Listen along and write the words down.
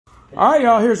All right,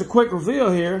 y'all. Here's a quick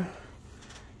reveal here.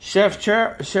 Chef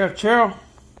Cheryl.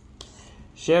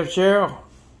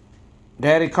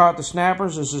 Daddy caught the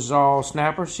snappers. This is all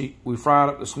snappers. We fried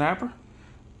up the snapper.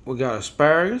 We got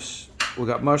asparagus. We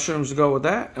got mushrooms to go with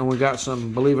that. And we got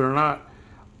some, believe it or not,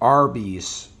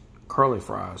 Arby's curly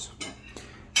fries.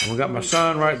 And we got my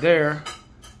son right there.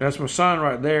 That's my son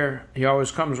right there. He always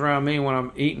comes around me when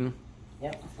I'm eating.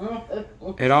 Yep.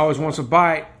 It always wants a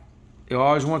bite. He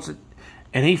always wants it.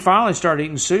 And he finally started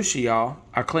eating sushi, y'all.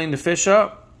 I cleaned the fish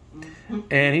up.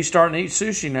 And he's starting to eat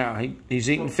sushi now. He's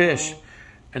eating fish.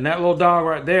 And that little dog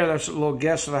right there, that's a little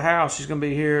guest of the house. He's going to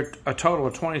be here a total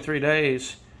of 23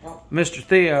 days. Mr.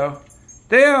 Theo.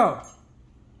 Theo!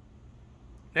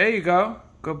 There you go.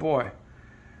 Good boy.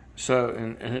 So,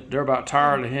 and they're about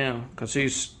tired of him because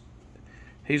he's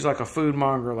like a food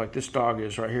monger like this dog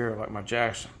is right here, like my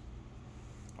Jackson.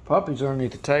 Puppy's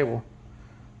underneath the table.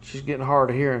 She's getting hard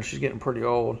to hear and she's getting pretty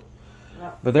old.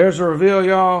 But there's the reveal,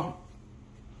 y'all.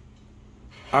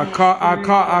 I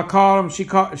caught him. She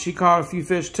caught a few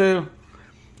fish too.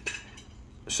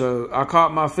 So I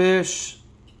caught my fish.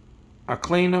 I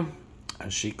cleaned them,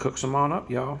 and she cooks them on up,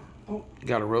 y'all.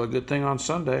 Got a really good thing on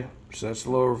Sunday. So that's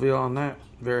a little reveal on that.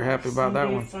 Very happy about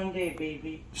that one. Sunday,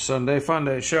 baby. Sunday fun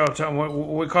day. Cheryl, tell me what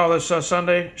we call this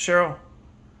Sunday, Cheryl?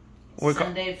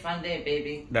 Sunday fun day,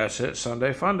 baby. That's it.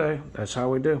 Sunday fun day. That's how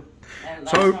we do. And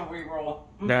that's how we roll.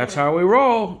 That's how we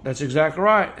roll. That's exactly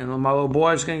right. And my little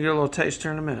boy's going to get a little taste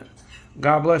here in a minute.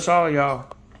 God bless all of y'all.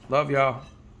 Love y'all.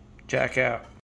 Jack out.